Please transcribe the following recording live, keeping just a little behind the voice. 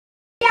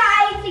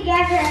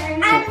together. I'm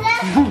not together.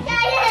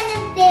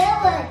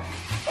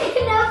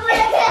 No,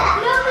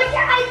 put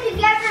your eyes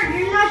together.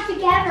 You're not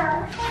together.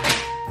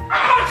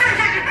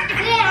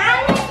 Yeah,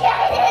 I'm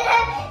together.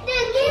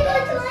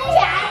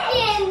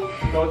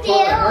 Go to the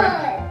toilet,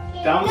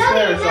 hurry.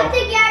 Downstairs. No, you're not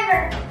together.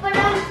 Put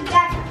them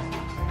together.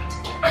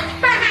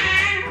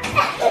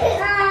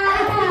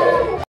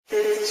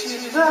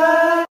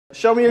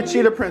 Show me your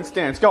cheetah print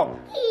stance. Go.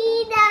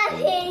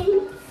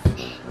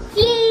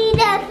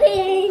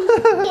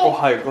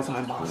 Ohayou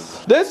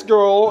gozaimasu. This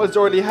girl has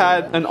already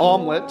had an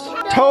omelet,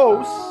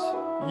 toast,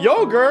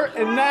 yogurt,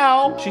 and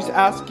now she's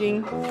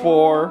asking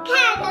for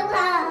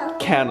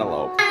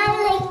cantaloupe.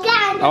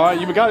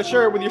 Alright, you gotta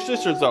share it with your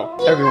sisters though.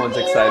 Everyone's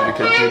excited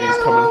because Judy's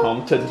coming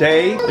home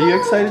today. Are you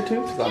excited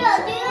too? Because I'm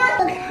excited.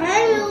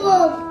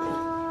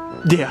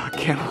 Yeah,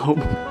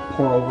 cantaloupe.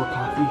 Pour over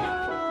coffee.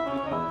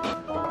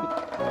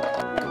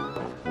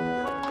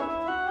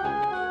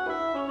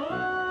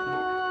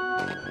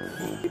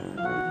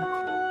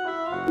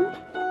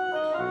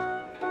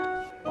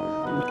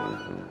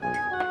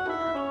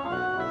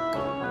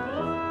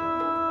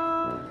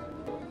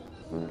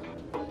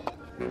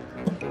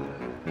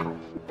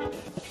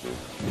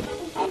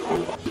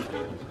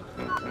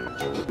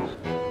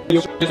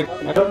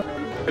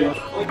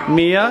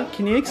 Miya,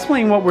 can you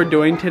explain what we're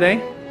doing today?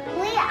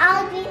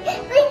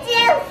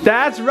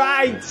 That's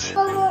right!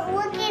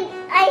 Look at,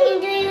 I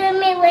can do it with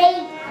my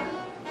leg.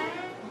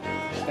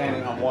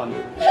 Standing on one.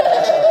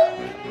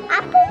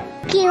 Apple,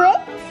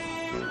 carrot,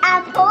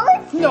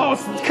 apples. No,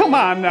 come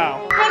on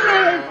now.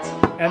 Bananas.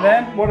 And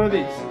then, what are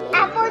these?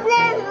 Apples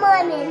and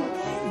lemons.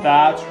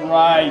 That's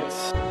right.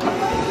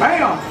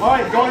 Bam!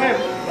 Alright, go ahead.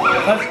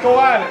 Let's go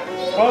at it.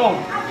 Boom.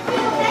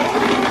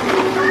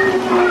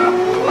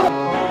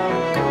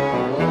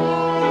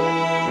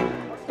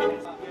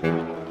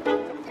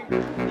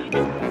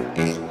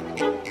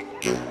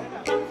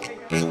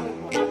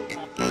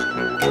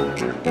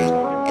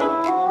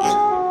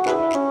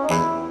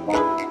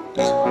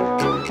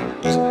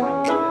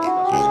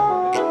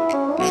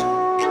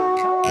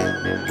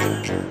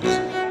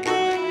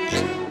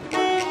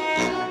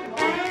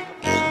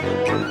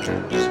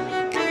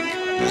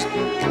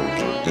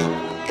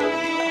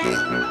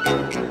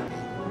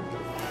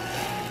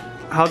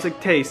 How's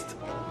it taste?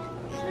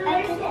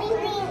 I just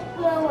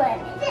need more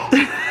lemon.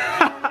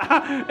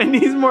 It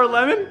needs more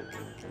lemon?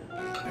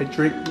 I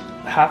drink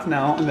half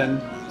now and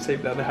then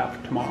save the other half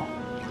for tomorrow.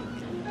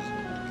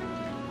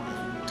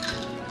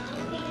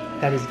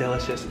 That is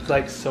delicious. It's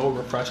like so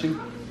refreshing.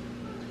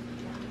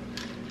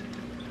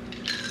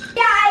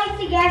 Guys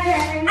together.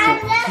 I'm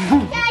not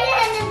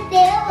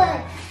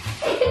together.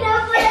 No,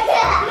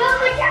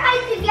 put your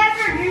eyes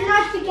together. You're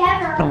not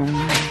together.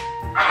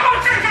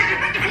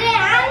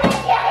 Yeah, I'm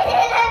together.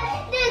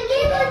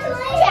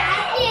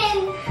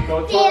 Go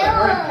to the toilet,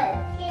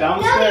 hurry.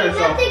 Downstairs. No,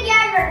 you're not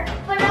together.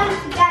 Put them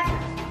together.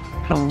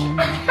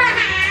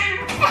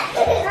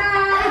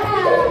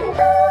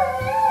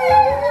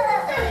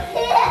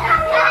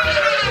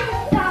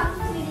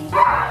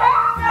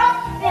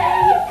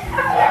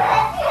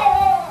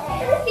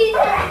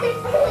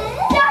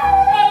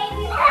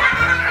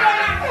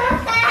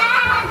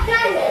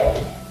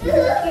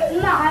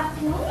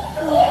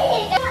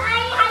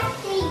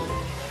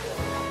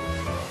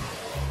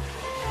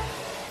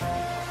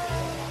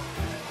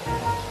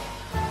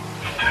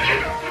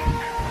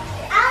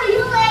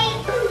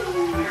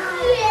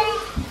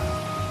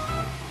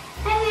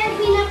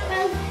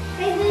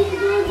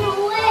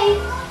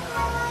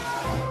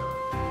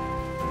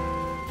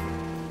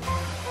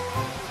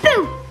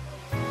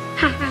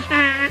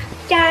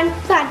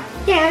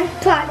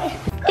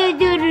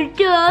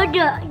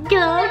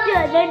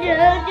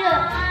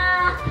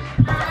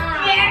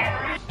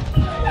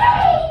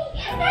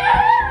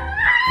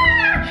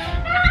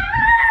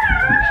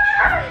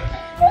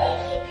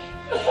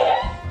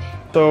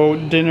 So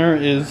dinner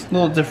is a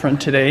little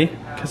different today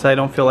because I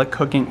don't feel like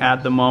cooking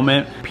at the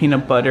moment.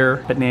 Peanut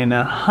butter,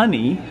 banana,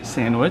 honey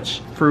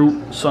sandwich,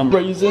 fruit, some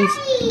raisins.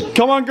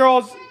 Come on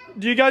girls,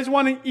 do you guys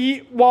want to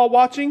eat while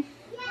watching?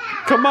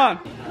 Come on.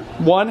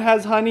 One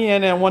has honey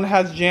in it and one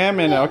has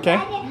jam in it, okay?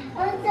 Is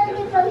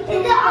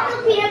there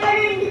also peanut butter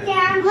in the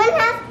jam? One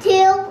has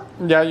two.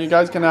 Yeah, you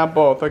guys can have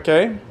both,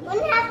 okay? One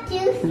has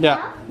two.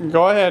 Yeah,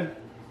 go ahead.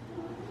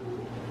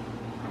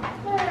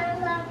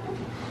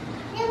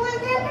 It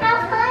doesn't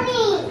have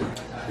honey.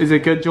 Is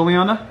it good,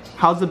 Julianna?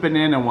 How's the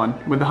banana one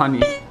with the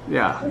honey?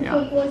 Yeah,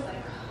 yeah.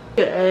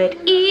 Good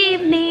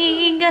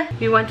evening.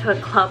 We went to a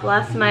club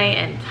last night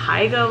and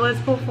Tyga was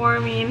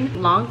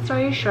performing. Long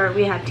story short,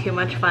 we had too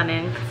much fun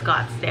in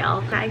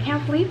Scottsdale. I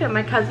can't believe it.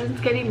 My cousin's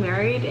getting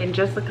married in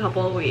just a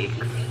couple of weeks.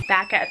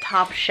 Back at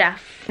Top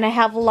Chef. And I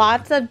have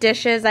lots of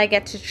dishes I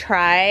get to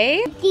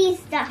try. These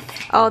stuff.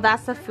 Oh,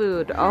 that's the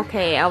food.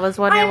 Okay, I was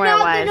wondering where it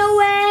was. I'm not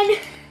gonna win.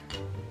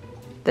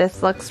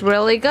 This looks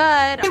really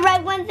good. The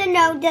red one's a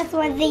no, this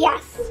one's a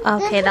yes.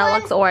 Okay, that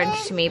looks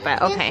orange to me,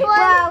 but okay.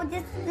 Wow,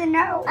 this is a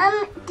no.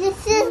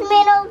 This is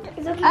middle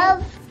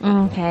of...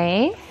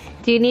 Okay.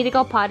 Do you need to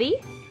go potty?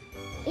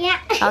 Yeah.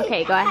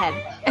 Okay, go ahead.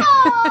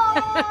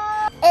 Oh.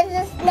 Is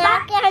this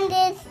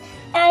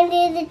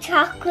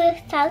chocolate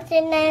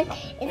fountain and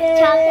it's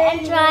chocolate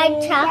and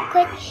dried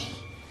chocolate.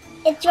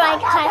 It's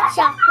dried hot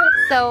chocolate.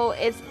 So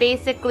it's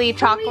basically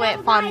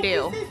chocolate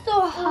fondue. This is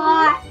so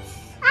hot.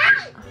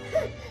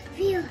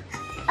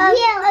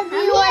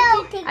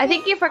 I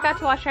think you forgot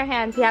to wash your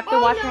hands. You have to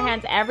wash your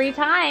hands every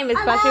time,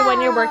 especially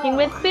when you're working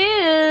with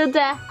food.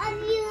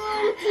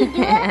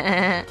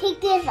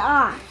 Take this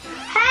off.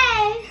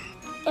 Hey!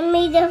 I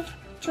made of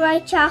dry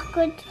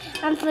chocolate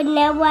and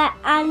vanilla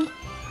and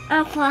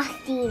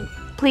frosting.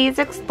 Please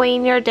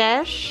explain your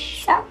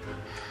dish. So,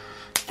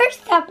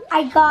 first up,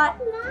 I got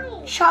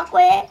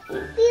chocolate,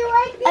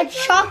 a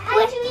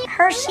chocolate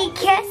Hershey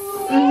Kiss,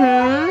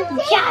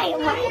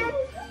 giant one.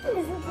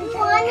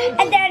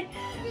 And then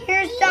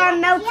here's some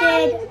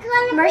melted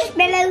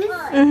marshmallows.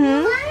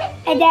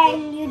 And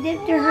then you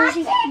dip the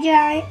Hershey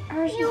giant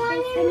Hershey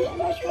Kiss in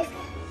it.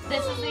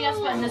 This is the yes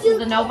button, this is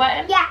the no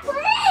button? Yeah.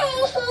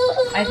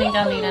 I think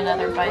I'll need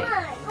another bite.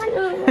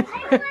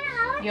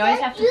 You always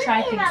have to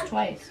try things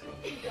twice.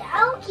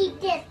 I'll keep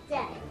this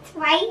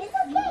twice.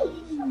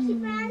 It's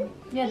okay.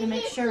 Yeah, to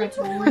make sure it's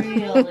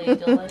really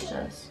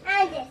delicious.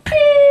 And this.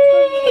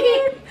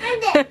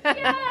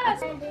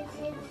 And this.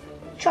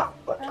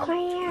 Chocolate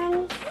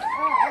crayons.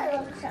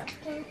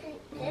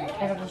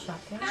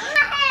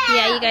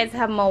 Yeah, you guys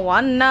have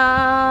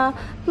Moana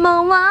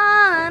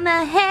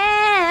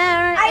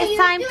hair. It's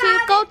time to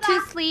go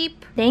to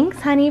sleep.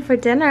 Thanks, honey, for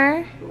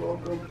dinner.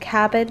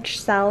 Cabbage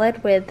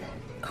salad with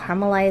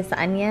caramelized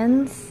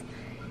onions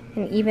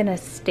and even a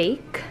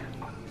steak.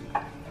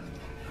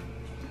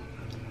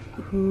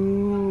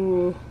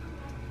 Ooh,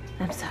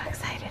 I'm so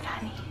excited,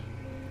 honey.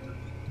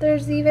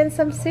 There's even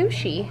some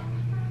sushi.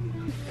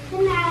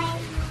 Good night.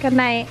 Good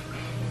night.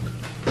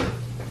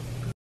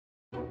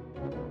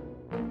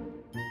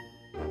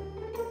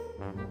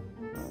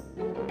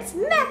 It's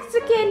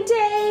Mexican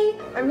day!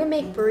 I'm gonna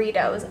make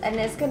burritos and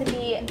it's gonna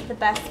be the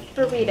best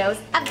burritos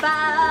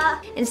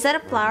ever! Instead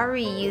of flour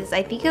we used,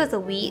 I think it was a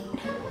wheat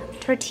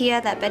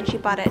tortilla that Benji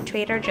bought at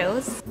Trader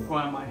Joe's.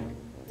 What am I?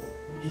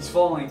 He's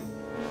falling.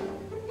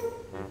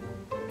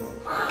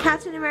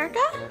 Captain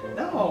America?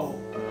 No.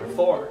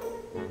 Thor.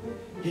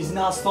 He's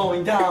not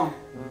slowing down.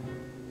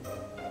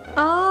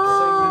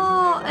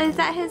 Oh, is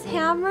that his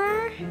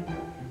hammer?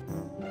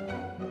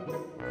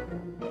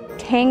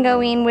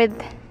 Tangoing with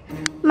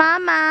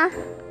Mama.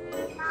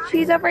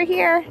 She's over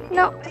here.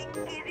 No.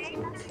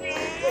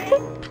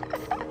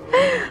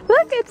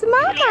 Look, it's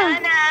Mama.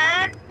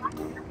 Julianna.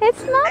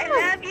 It's Mama.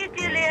 I love you,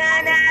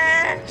 Julianna.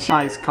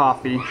 Iced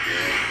coffee.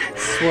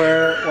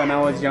 Swear when I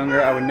was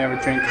younger I would never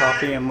drink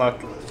coffee, and look,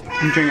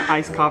 I'm drinking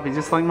iced coffee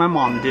just like my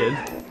mom did.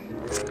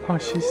 Oh,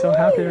 she's so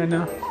happy right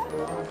now.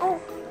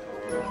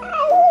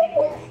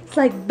 It's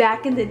like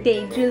back in the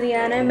day,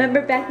 Julianna.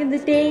 Remember back in the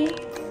day?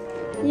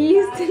 You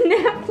used to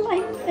nap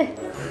like this.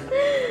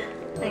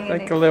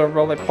 Like a little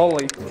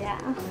roly-poly. Yeah.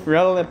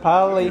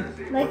 Roly-poly.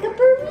 Like a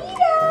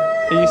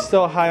burrito. Are you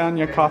still high on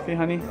your coffee,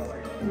 honey?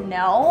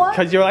 No.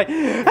 Because you're like, I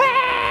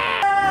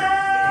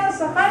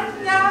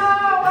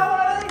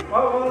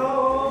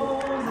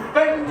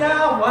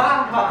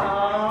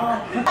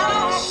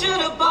should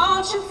have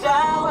bought you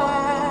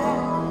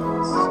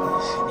flowers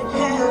and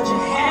held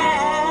your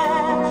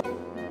hand.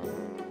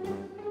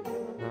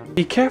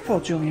 be careful,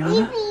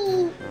 Julianna.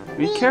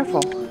 Be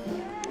careful.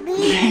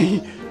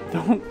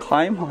 Don't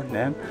climb on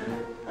them.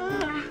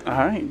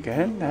 Alright,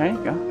 good. There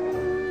you go.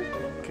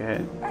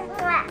 Good.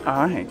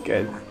 Alright,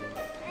 good.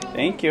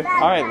 Thank you.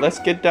 Alright, let's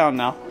get down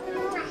now.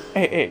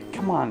 Hey, hey,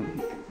 come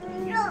on.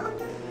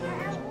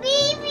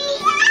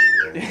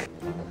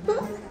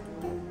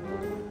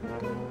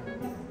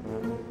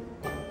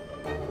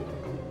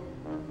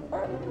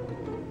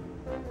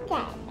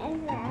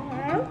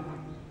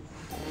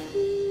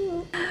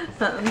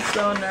 I'm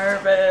so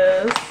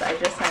nervous. I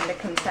just signed a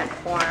consent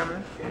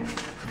form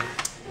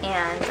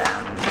and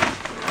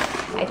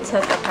I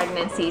took a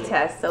pregnancy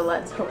test, so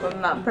let's hope I'm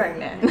not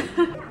pregnant.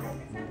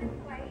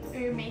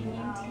 You're making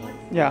tea?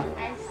 Yeah.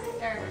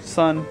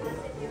 Sun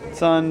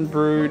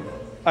brewed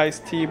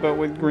iced tea, but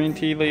with green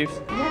tea leaves.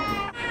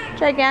 Yeah.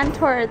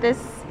 Gigantor, this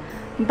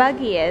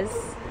buggy is.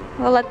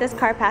 We'll let this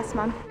car pass,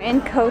 Mom. We're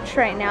in Coach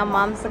right now.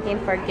 Mom's looking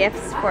for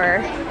gifts for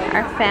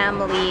our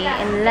family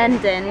in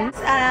London.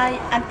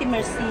 Auntie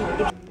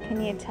Mercy.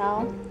 Can you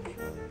tell?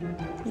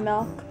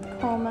 Milk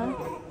coma.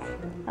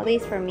 At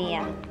least for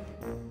Mia.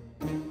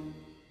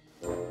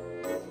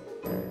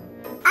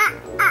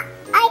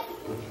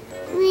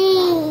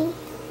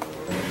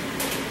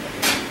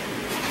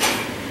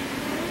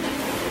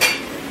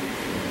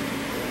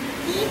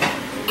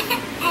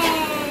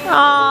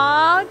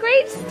 Aww,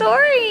 great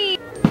story!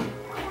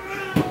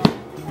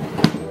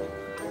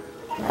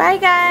 Bye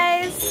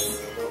guys!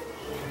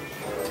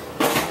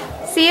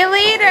 See you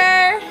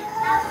later!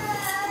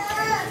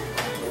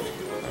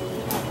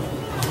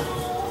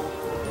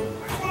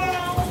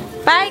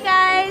 Bye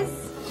guys!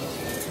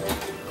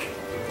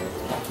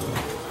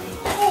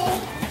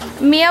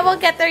 Mia will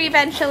get there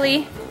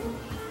eventually.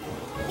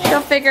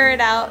 She'll figure it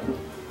out.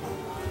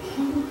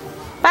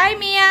 Bye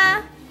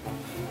Mia!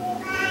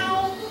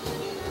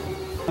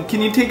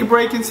 Can you take a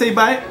break and say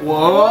bye?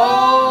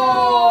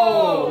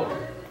 Whoa!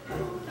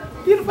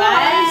 Beautiful.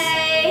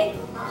 Bye.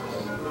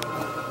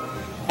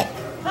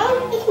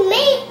 It's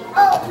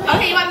mango.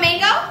 Okay, you want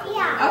mango?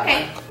 Yeah.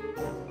 Okay.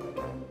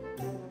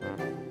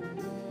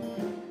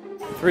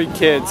 3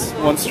 kids,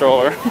 1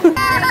 stroller. Okay,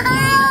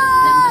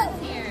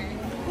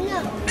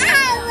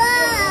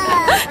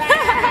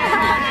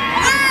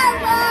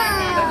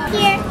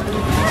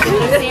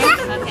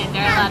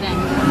 they're allowed in.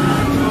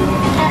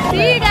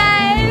 See you guys!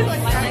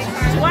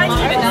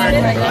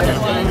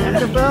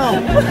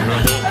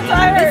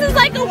 This is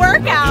like a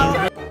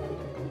workout.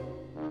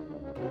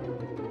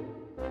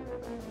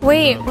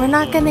 Wait, we're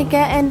not gonna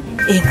get an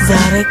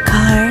exotic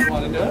car.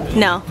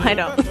 No, I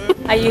don't.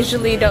 I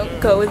usually don't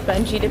go with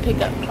Benji to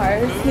pick up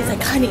cars. He's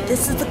like, honey,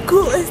 this is the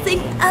coolest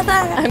thing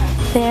ever.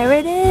 There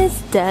it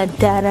is. Da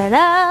da da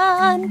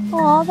da.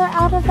 Oh, they're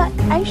out of that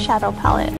eyeshadow palette.